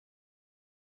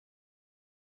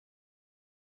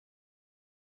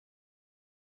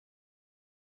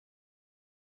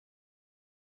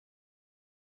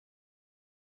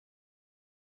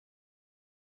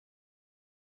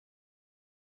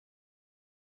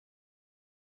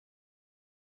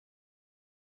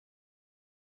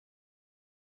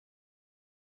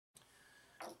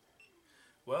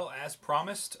Well, as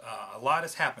promised, a lot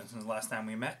has happened since the last time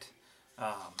we met.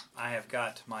 I have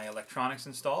got my electronics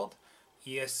installed.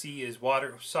 ESC is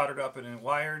soldered up and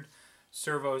wired.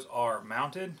 Servos are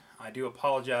mounted. I do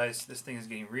apologize, this thing is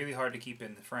getting really hard to keep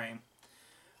in the frame.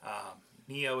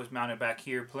 Neo is mounted back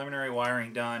here, preliminary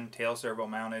wiring done, tail servo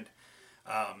mounted.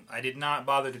 I did not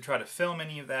bother to try to film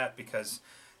any of that because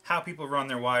how people run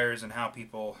their wires and how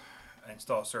people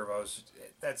install servos,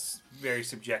 that's very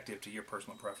subjective to your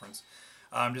personal preference.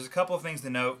 There's a couple of things to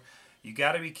note. You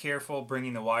got to be careful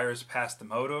bringing the wires past the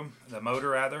motor,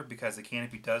 because the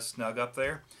canopy does snug up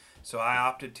there. So I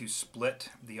opted to split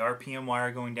the RPM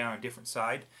wire going down a different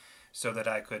side so that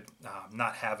I could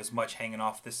not have as much hanging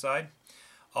off this side.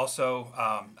 Also,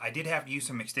 I did have to use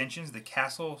some extensions. The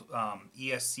Castle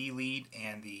ESC lead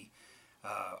and the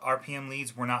RPM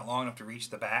leads were not long enough to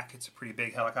reach the back. It's a pretty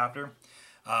big helicopter.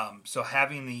 So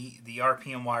having the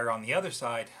RPM wire on the other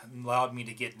side allowed me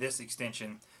to get this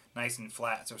extension nice and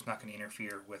flat so it's not going to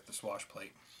interfere with the swash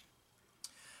plate.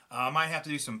 I might have to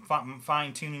do some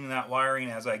fine tuning of that wiring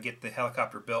as I get the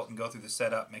helicopter built and go through the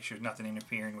setup, make sure there's nothing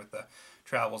interfering with the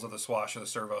travels of the swash or the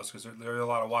servos, because there are a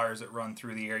lot of wires that run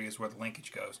through the areas where the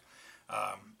linkage goes.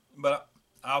 But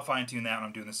I'll fine tune that when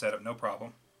I'm doing the setup, no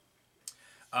problem.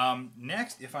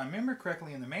 Next, if I remember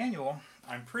correctly in the manual,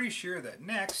 I'm pretty sure that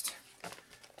next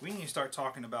we need to start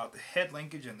talking about the head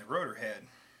linkage and the rotor head.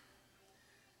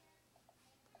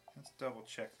 Let's double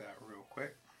check that real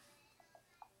quick.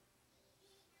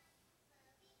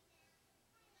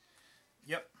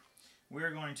 Yep,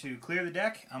 we're going to clear the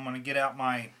deck. I'm going to get out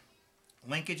my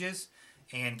linkages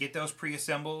and get those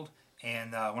pre-assembled,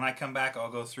 and when I come back I'll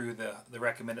go through the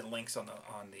recommended links on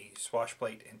the swash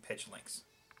plate and pitch links.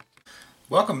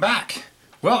 Welcome back.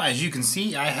 Well, as you can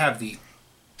see, I have the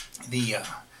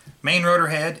main rotor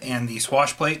head and the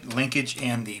swash plate, linkage,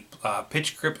 and the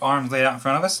pitch grip arms laid out in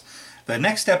front of us. The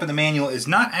next step in the manual is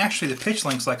not actually the pitch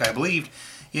links like I believed.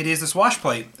 It is the swash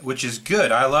plate, which is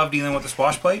good. I love dealing with the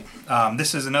swash plate.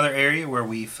 This is another area where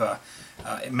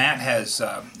Matt has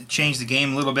changed the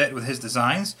game a little bit with his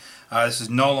designs. This is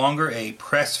no longer a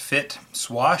press fit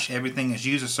swash. Everything is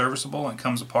user serviceable and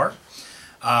comes apart.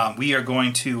 We are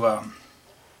going to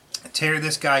tear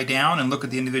this guy down and look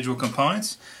at the individual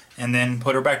components and then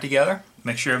put her back together.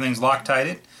 Make sure everything's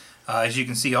Loctited. As you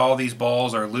can see, all these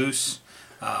balls are loose.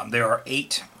 There are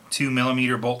 8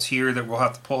 2mm bolts here that we'll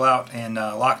have to pull out and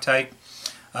Loctite,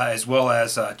 as well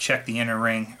as check the inner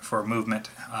ring for movement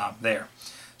there.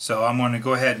 So I'm going to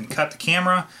go ahead and cut the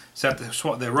camera, set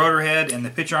the rotor head and the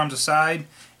pitch arms aside,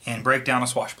 and break down a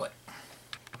swash plate.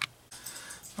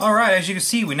 Alright, as you can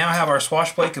see, we now have our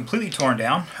swash plate completely torn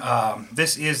down.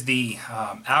 This is the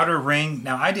outer ring.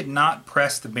 Now, I did not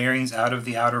press the bearings out of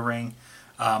the outer ring.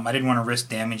 I didn't want to risk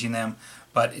damaging them,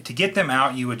 but to get them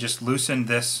out you would just loosen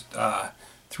this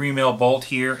 3mm bolt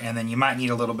here, and then you might need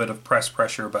a little bit of press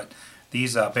pressure, but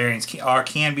these bearings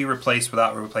can be replaced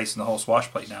without replacing the whole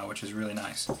swash plate now, which is really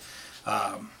nice.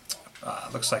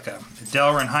 Looks like a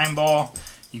Delrin Heimball.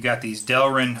 You got these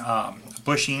Delrin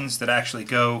bushings that actually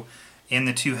go in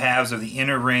the two halves of the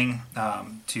inner ring are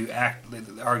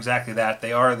exactly that.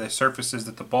 They are the surfaces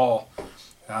that the ball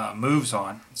moves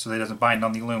on, so it doesn't bind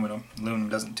on the aluminum. Aluminum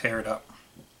doesn't tear it up.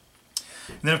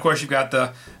 And then of course you've got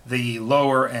the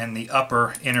lower and the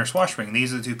upper inner swash ring.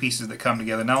 These are the two pieces that come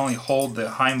together, not only hold the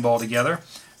Heimball together,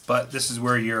 but this is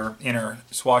where your inner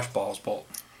swash balls bolt.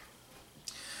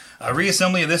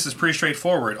 Reassembly of this is pretty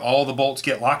straightforward. All the bolts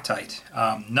get Loctite.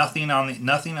 Nothing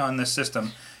on this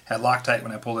system had Loctite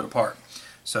when I pulled it apart.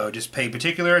 So just pay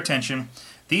particular attention.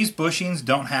 These bushings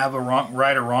don't have a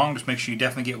right or wrong. Just make sure you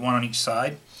definitely get one on each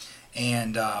side.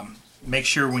 And make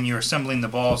sure when you're assembling the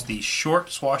balls, the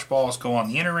short swash balls go on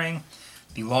the inner ring,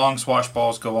 the long swash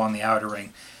balls go on the outer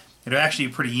ring. It'll actually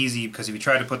be pretty easy, because if you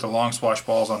try to put the long swash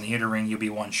balls on the inner ring, you'll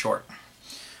be one short.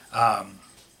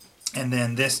 And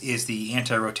then this is the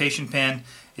anti-rotation pin.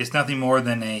 It's nothing more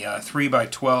than a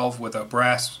 3x12 with a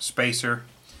brass spacer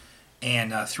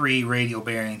and 3 radial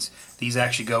bearings. These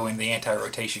actually go in the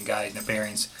anti-rotation guide, and the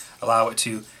bearings allow it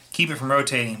to keep it from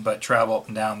rotating but travel up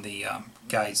and down the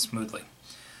guide smoothly.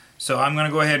 So I'm going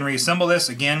to go ahead and reassemble this.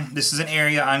 Again, this is an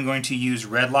area I'm going to use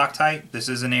red Loctite. This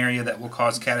is an area that will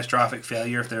cause catastrophic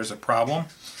failure if there's a problem.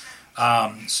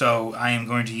 So I am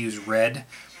going to use red.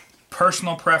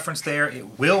 Personal preference there.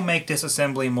 It will make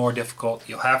disassembly more difficult.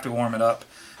 You'll have to warm it up.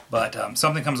 But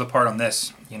something comes apart on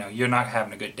this, you're not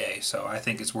having a good day. So I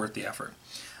think it's worth the effort.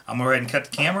 I'm going to go ahead and cut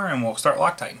the camera and we'll start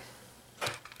Loctiting.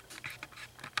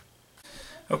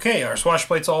 Okay, our swash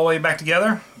plate's all the way back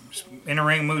together. Inner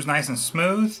ring moves nice and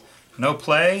smooth. No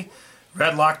play.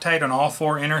 Red Loctite on all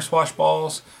 4 inner swash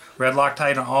balls. Red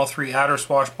Loctite on all 3 outer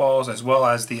swash balls as well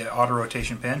as the auto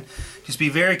rotation pin. Just be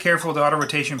very careful with the auto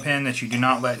rotation pin that you do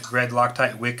not let red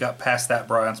Loctite wick up past that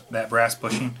brass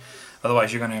bushing.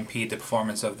 Otherwise you're going to impede the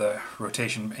performance of the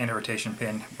rotation and rotation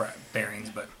pin bearings.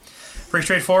 But pretty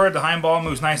straightforward. The hind ball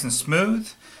moves nice and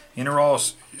smooth. Inner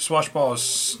swash ball is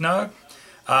snug.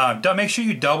 Make sure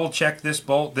you double check this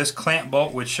bolt, this clamp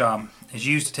bolt, which is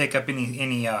used to take up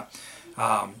any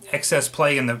excess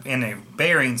play in the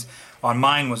bearings. On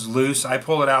mine was loose. I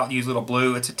pulled it out, used a little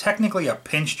blue. It's technically a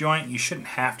pinch joint. You shouldn't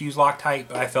have to use Loctite,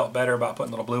 but I felt better about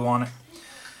putting a little blue on it.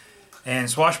 And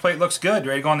swash plate looks good,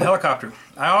 ready to go on the helicopter.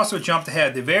 I also jumped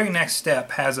ahead. The very next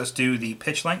step has us do the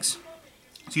pitch links.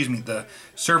 Excuse me, the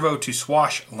servo to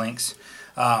swash links.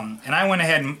 And I went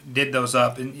ahead and did those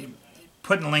up. And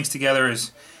putting the links together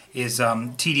is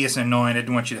tedious and annoying. I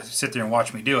didn't want you to sit there and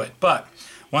watch me do it. But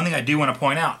one thing I do want to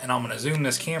point out, and I'm going to zoom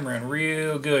this camera in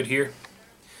real good here.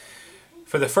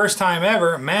 For the first time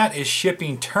ever, Matt is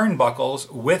shipping turnbuckles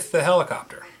with the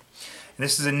helicopter. And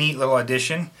this is a neat little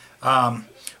addition.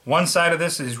 One side of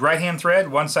this is right-hand thread,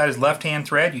 one side is left-hand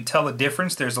thread. You tell the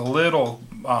difference. There's a little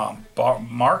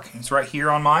mark. It's right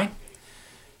here on mine.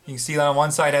 You can see that on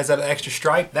one side has that extra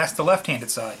stripe. That's the left-handed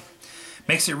side.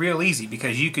 Makes it real easy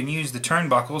because you can use the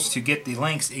turnbuckles to get the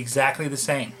links exactly the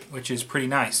same, which is pretty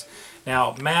nice.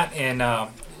 Now, Matt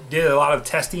did a lot of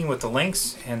testing with the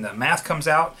links, and the math comes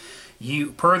out.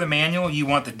 Per the manual, you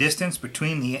want the distance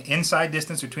between the inside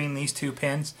distance between these two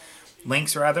pins,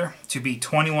 links rather, to be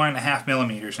 21.5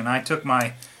 millimeters. And I took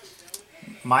my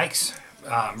mics,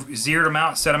 zeroed them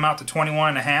out, set them out to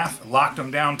 21.5, locked them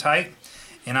down tight,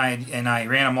 and I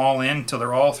ran them all in until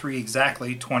they're all 3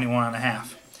 exactly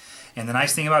 21.5. And the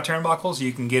nice thing about turnbuckles,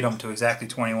 you can get them to exactly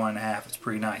 21.5. It's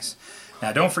pretty nice.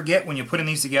 Now don't forget when you're putting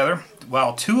these together,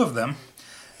 while 2 of them,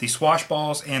 the swash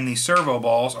balls and the servo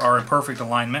balls, are in perfect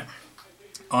alignment.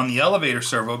 On the elevator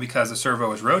servo, because the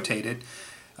servo is rotated,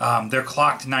 they're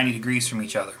clocked 90 degrees from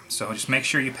each other. So just make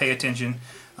sure you pay attention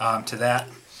to that.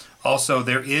 Also,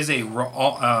 there is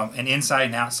an inside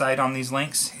and outside on these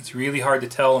links. It's really hard to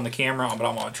tell on the camera, but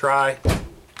I'm going to try.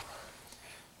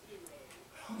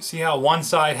 See how one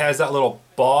side has that little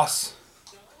boss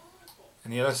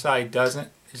and the other side doesn't?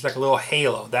 It's like a little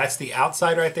halo. That's the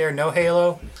outside right there, no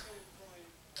halo.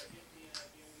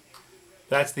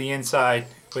 That's the inside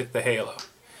with the halo.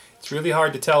 It's really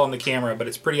hard to tell on the camera, but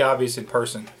it's pretty obvious in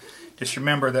person. Just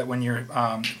remember that when you're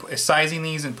sizing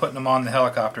these and putting them on the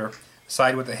helicopter, the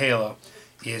side with the halo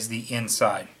is the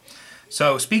inside.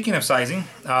 So speaking of sizing,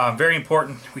 very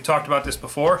important, we talked about this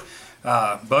before,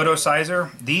 Bodo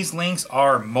sizer. These links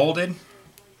are molded.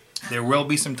 There will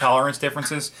be some tolerance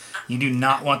differences. You do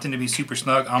not want them to be super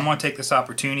snug. I'm going to take this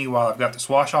opportunity while I've got the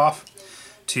swash off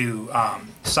to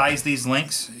size these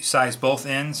links, size both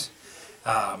ends.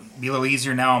 Be a little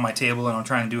easier now on my table than I'm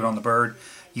trying to do it on the bird.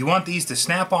 You want these to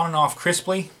snap on and off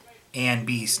crisply and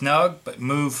be snug but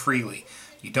move freely.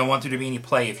 You don't want there to be any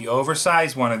play. If you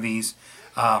oversize one of these,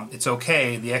 it's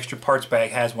okay. The extra parts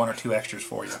bag has 1 or 2 extras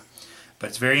for you. But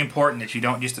it's very important that you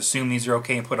don't just assume these are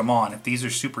okay and put them on. If these are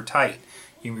super tight,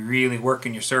 you can be really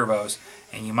working your servos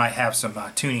and you might have some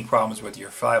tuning problems with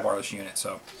your fly wireless unit.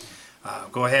 So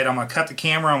go ahead, I'm going to cut the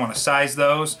camera, I'm going to size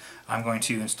those. I'm going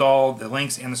to install the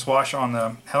links and the swash on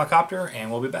the helicopter and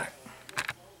we'll be back.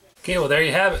 Okay, well there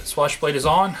you have it. Swash plate is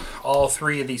on. All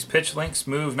 3 of these pitch links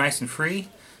move nice and free,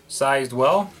 sized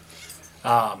well.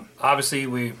 Obviously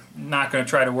we're not going to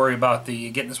try to worry about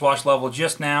getting the swash level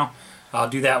just now. I'll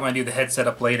do that when I do the head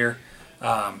setup later.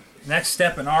 Next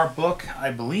step in our book,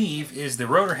 I believe, is the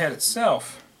rotor head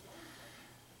itself.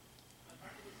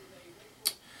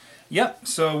 Yep,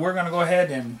 so we're going to go ahead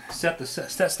and set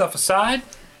that stuff aside.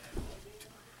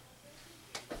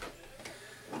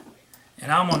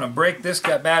 And I'm going to break this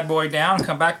bad boy down and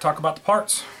come back and talk about the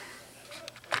parts.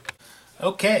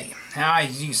 Okay, now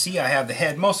as you see I have the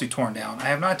head mostly torn down. I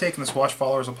have not taken the swash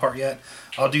followers apart yet.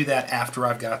 I'll do that after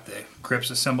I've got the grips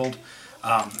assembled.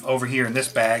 Over here in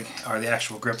this bag are the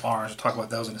actual grip arms. I'll talk about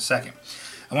those in a second.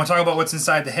 I want to talk about what's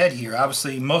inside the head here.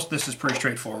 Obviously most of this is pretty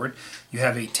straightforward. You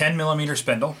have a 10mm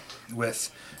spindle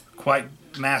with quite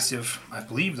massive, I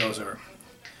believe those are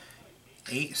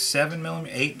 6mm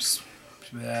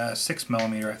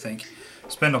I think,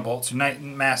 spindle bolts,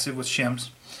 massive with shims.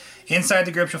 Inside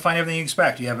the grips you'll find everything you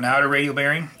expect. You have an outer radial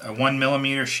bearing, a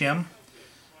 1mm shim,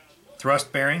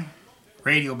 thrust bearing,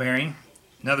 radial bearing,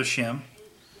 another shim.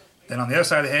 Then on the other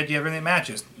side of the head you have everything that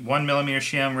matches. 1mm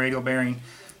shim, radial bearing,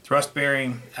 thrust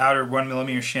bearing, outer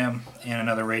 1mm shim, and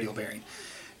another radial bearing.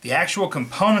 The actual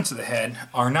components of the head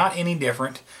are not any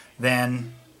different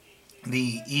than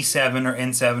the E7 or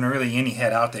N7 or really any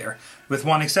head out there, with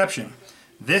one exception.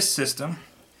 This system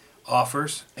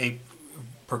offers a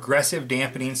progressive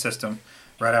dampening system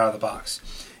right out of the box.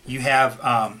 You have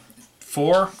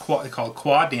four called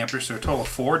quad dampers, so a total of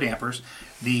 4 dampers.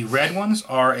 The red ones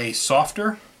are a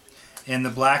softer, and the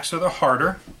blacks are the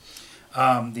harder.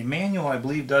 The manual, I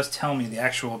believe, does tell me the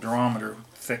actual durometer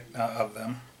thick of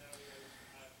them.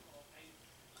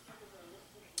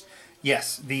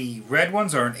 Yes, the red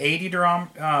ones are an 80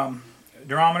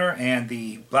 durometer, and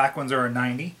the black ones are a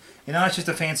 90. You know, it's just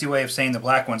a fancy way of saying the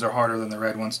black ones are harder than the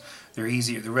red ones. They're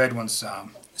easier. The red ones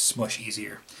smush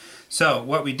easier. So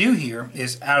what we do here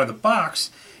is, out of the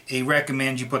box, it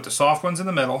recommends you put the soft ones in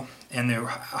the middle and the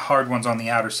hard ones on the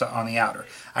outer.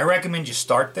 I recommend you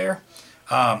start there.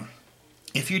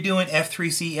 If you're doing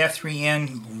F3C,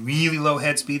 F3N, really low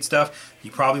head speed stuff,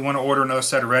 you probably want to order another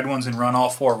set of red ones and run all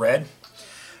 4 red.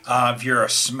 If you're a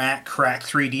smack crack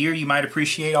 3D'er, you might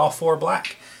appreciate all 4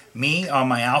 black. Me, on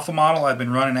my Alpha model, I've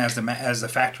been running as the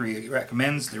factory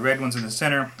recommends. The red ones in the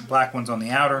center, black ones on the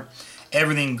outer.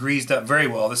 Everything greased up very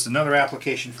well. This is another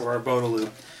application for our Boda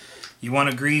Lube. You want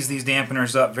to grease these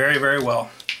dampeners up very, very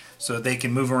well so that they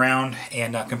can move around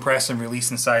and compress and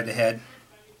release inside the head.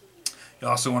 You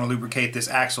also want to lubricate this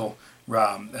axle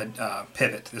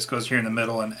pivot. This goes here in the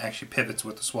middle and actually pivots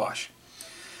with the swash.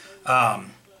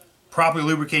 Properly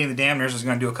lubricating the dampeners is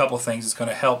going to do a couple of things. It's going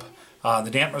to help the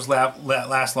dampeners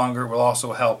last longer. It will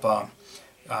also help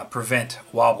prevent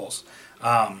wobbles.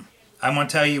 I'm going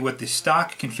to tell you, with the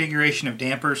stock configuration of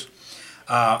dampers,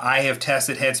 I have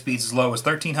tested head speeds as low as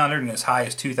 1300 and as high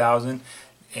as 2000,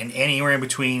 and anywhere in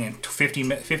between in 50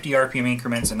 RPM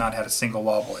increments, and not had a single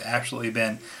wobble. It's absolutely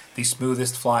been the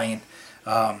smoothest flying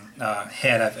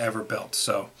head I've ever built.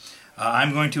 So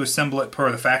I'm going to assemble it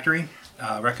per the factory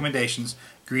recommendations.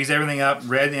 Grease everything up,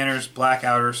 red inners, black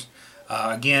outers.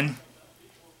 Again,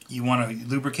 you want to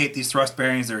lubricate these thrust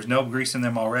bearings. There's no grease in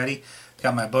them already.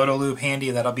 Got my Boda Lube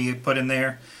handy, that'll be put in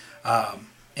there.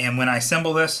 And when I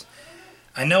assemble this,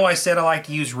 I know I said I like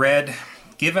to use red.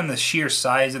 Given the sheer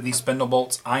size of these spindle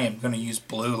bolts, I am going to use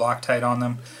blue Loctite on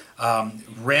them.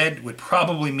 Red would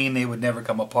probably mean they would never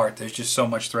come apart. There's just so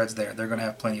much threads there. They're going to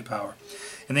have plenty of power.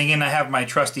 And then again, I have my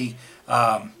trusty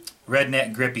red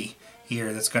net grippy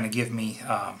here that's going to give me,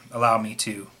 allow me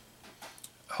to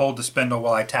hold the spindle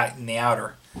while I tighten the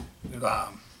outer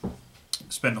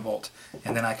spindle bolt,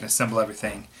 and then I can assemble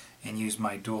everything and use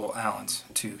my dual Allens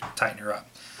to tighten her up.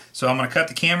 So I'm going to cut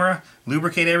the camera,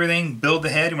 lubricate everything, build the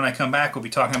head, and when I come back we'll be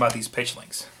talking about these pitch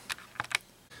links.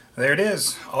 There it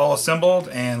is, all assembled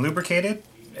and lubricated.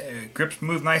 Grips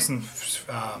move nice and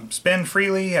spin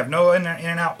freely, have no in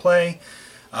and out play.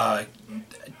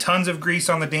 Tons of grease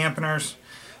on the dampeners,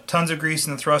 tons of grease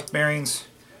in the thrust bearings.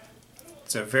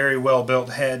 It's a very well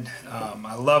built head.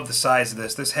 I love the size of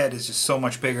this. This head is just so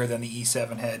much bigger than the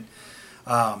E7 head.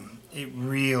 It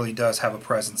really does have a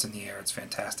presence in the air. It's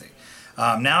fantastic.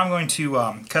 Now I'm going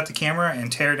to cut the camera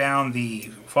and tear down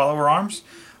the follower arms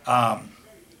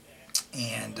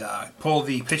and pull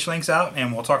the pitch links out,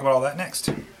 and we'll talk about all that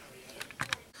next.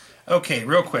 Okay,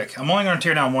 real quick. I'm only going to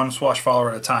tear down one swash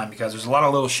follower at a time because there's a lot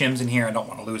of little shims in here. I don't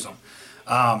want to lose them.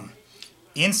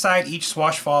 Inside each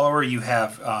swash follower you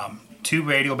have 2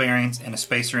 radial bearings and a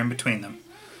spacer in between them.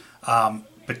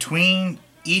 Between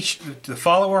the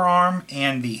follower arm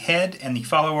and the head, and the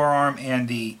follower arm and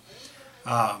the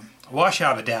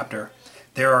washout adapter,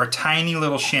 there are tiny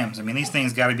little shims. I mean, these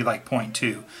things got to be like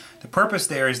 0.2. The purpose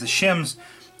there is the shims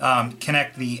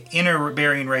connect the inner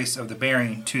bearing race of the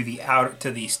bearing to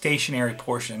the stationary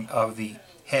portion of the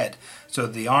head, so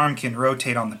the arm can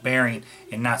rotate on the bearing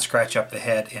and not scratch up the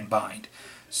head and bind.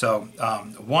 So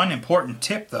one important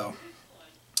tip though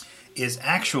is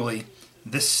actually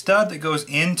this stud that goes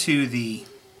into the,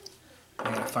 I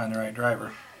gotta find the right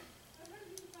driver.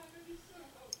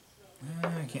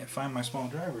 I can't find my small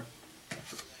driver.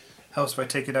 Helps if I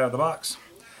take it out of the box.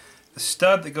 The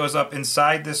stud that goes up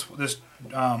inside this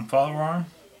follower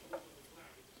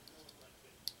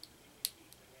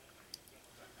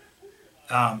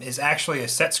arm is actually a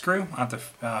set screw. I'll have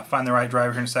to find the right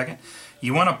driver here in a second.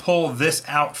 You want to pull this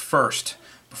out first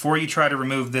before you try to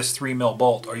remove this 3mm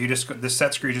bolt, or this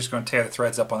set screw is just going to tear the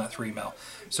threads up on that 3mm.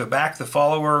 So back the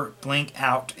follower link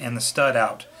out and the stud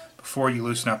out before you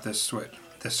loosen up this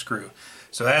screw.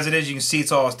 So as it is, you can see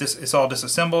it's all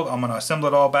disassembled. I'm going to assemble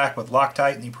it all back with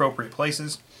Loctite in the appropriate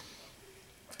places,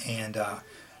 and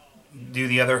do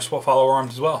the other follower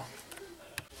arms as well.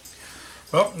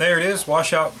 Well, there it is.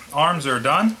 Washout arms are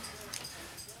done.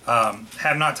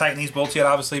 Have not tightened these bolts yet,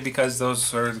 obviously, because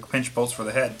those are the pinch bolts for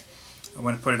the head. I'm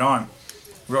going to put it on.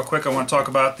 Real quick, I want to talk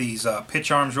about these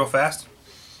pitch arms real fast.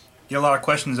 Get a lot of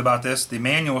questions about this. The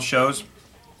manual shows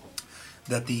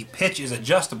that the pitch is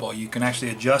adjustable. You can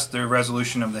actually adjust the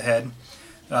resolution of the head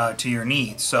to your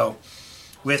needs. So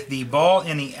with the ball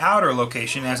in the outer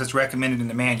location, as it's recommended in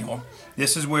the manual,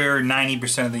 this is where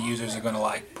 90% of the users are going to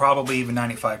like, probably even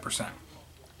 95%.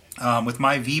 With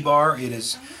my V-bar, it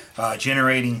is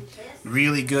generating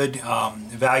really good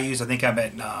values. I think I'm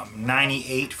at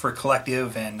 98 for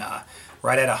collective and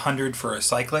right at 100 for a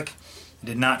cyclic.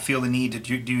 Did not feel the need to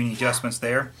do any adjustments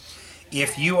there.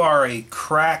 If you are a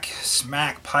crack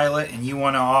smack pilot and you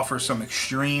want to offer some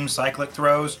extreme cyclic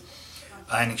throws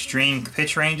and extreme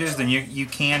pitch ranges, then you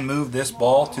can move this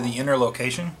ball to the inner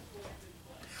location.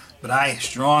 But I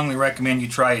strongly recommend you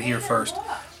try it here first.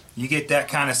 You get that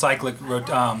kind of cyclic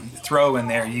throw in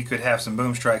there, you could have some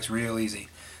boom strikes real easy.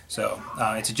 So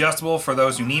it's adjustable for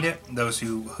those who need it, those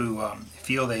who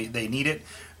feel they need it,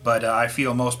 but I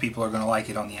feel most people are going to like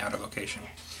it on the outer location.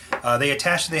 They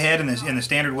attach to the head in the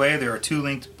standard way. There are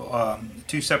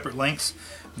two separate links.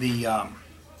 The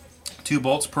 2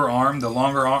 bolts per arm. The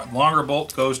longer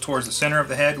bolt goes towards the center of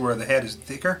the head where the head is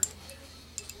thicker,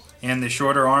 and the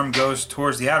shorter arm goes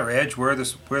towards the outer edge where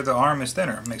the arm is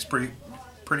thinner. It makes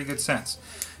pretty good sense.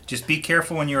 Just be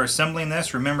careful when you're assembling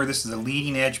this. Remember, this is a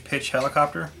leading edge pitch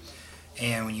helicopter,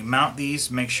 and when you mount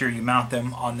these, make sure you mount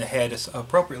them on the head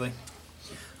appropriately.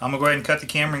 I'm going to go ahead and cut the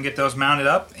camera and get those mounted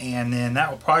up, and then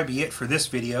that will probably be it for this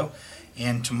video.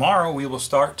 And tomorrow we will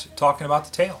start talking about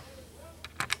the tail.